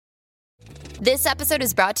This episode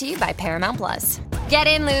is brought to you by Paramount Plus. Get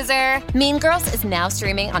in, loser! Mean Girls is now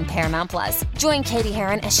streaming on Paramount Plus. Join Katie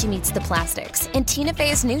Heron as she meets the plastics in Tina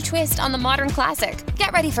Fey's new twist on the modern classic.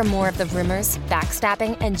 Get ready for more of the rumors,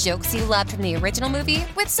 backstabbing, and jokes you loved from the original movie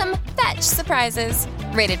with some fetch surprises.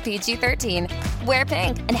 Rated PG-13. Wear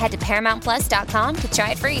pink and head to ParamountPlus.com to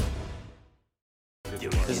try it free.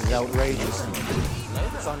 This is outrageous.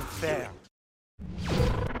 It's unfair.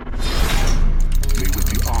 We would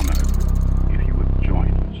be honored if you would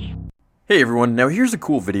join us. Hey everyone, now here's a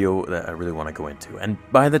cool video that I really want to go into, and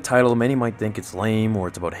by the title many might think it's lame or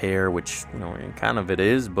it's about hair, which, kind of it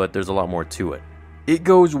is, but there's a lot more to it. It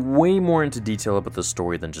goes way more into detail about the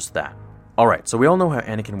story than just that. Alright, so we all know how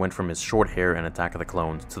Anakin went from his short hair in Attack of the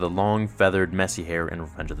Clones to the long, feathered, messy hair in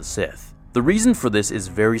Revenge of the Sith. The reason for this is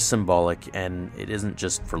very symbolic, and it isn't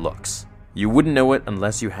just for looks. You wouldn't know it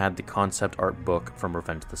unless you had the concept art book from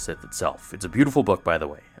Revenge of the Sith itself. It's a beautiful book, by the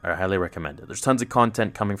way. I highly recommend it. There's tons of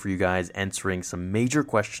content coming for you guys, answering some major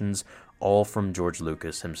questions, all from George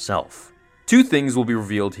Lucas himself. Two things will be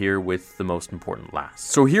revealed here, with the most important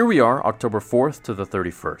last. So here we are, October 4th to the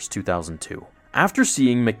 31st, 2002. After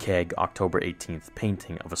seeing McKeag October 18th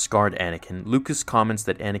painting of a scarred Anakin, Lucas comments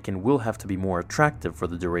that Anakin will have to be more attractive for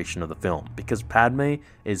the duration of the film, because Padme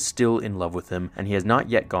is still in love with him and he has not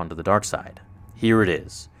yet gone to the dark side. Here it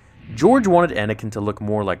is. George wanted Anakin to look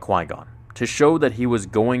more like Qui-Gon, to show that he was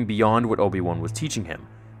going beyond what Obi-Wan was teaching him,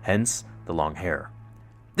 hence the long hair.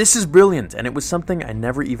 This is brilliant, and it was something I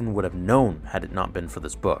never even would have known had it not been for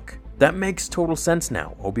this book. That makes total sense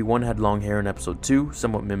now. Obi-Wan had long hair in episode 2,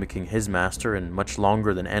 somewhat mimicking his master, and much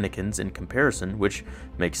longer than Anakin's in comparison, which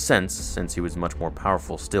makes sense since he was much more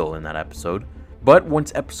powerful still in that episode. But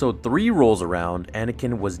once episode 3 rolls around,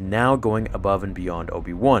 Anakin was now going above and beyond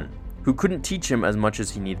Obi-Wan, who couldn't teach him as much as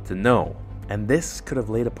he needed to know. And this could have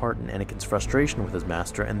laid a part in Anakin's frustration with his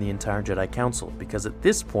master and the entire Jedi Council, because at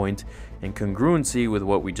this point, in congruency with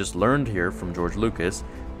what we just learned here from George Lucas,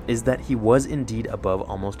 is that he was indeed above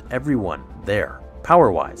almost everyone there,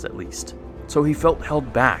 power-wise at least. So he felt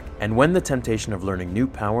held back, and when the temptation of learning new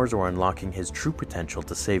powers or unlocking his true potential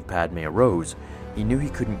to save Padme arose, he knew he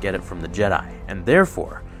couldn't get it from the Jedi, and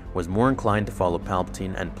therefore was more inclined to follow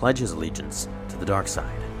Palpatine and pledge his allegiance to the dark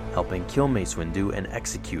side, helping kill Mace Windu and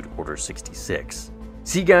execute Order 66.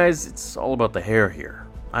 See guys, it's all about the hair here.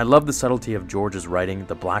 I love the subtlety of George's writing,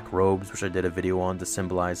 the black robes, which I did a video on to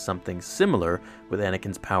symbolize something similar with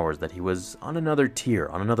Anakin's powers, that he was on another tier,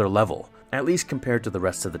 on another level, at least compared to the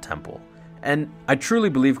rest of the temple. And I truly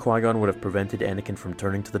believe Qui-Gon would have prevented Anakin from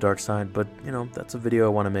turning to the dark side, but that's a video I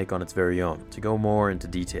want to make on its very own, to go more into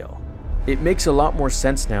detail. It makes a lot more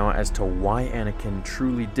sense now as to why Anakin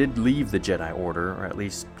truly did leave the Jedi Order, or at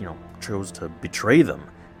least, chose to betray them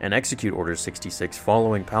and execute Order 66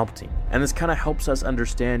 following Palpatine. And this kind of helps us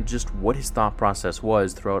understand just what his thought process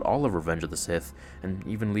was throughout all of Revenge of the Sith, and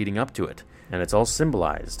even leading up to it. And it's all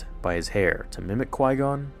symbolized by his hair to mimic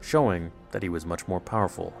Qui-Gon, showing that he was much more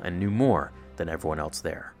powerful and knew more than everyone else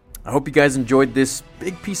there. I hope you guys enjoyed this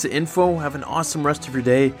big piece of info. Have an awesome rest of your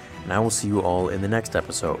day, and I will see you all in the next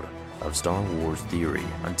episode of Star Wars Theory.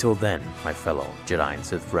 Until then, my fellow Jedi and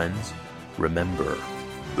Sith friends, remember,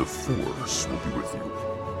 The Force will be with you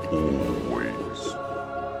always.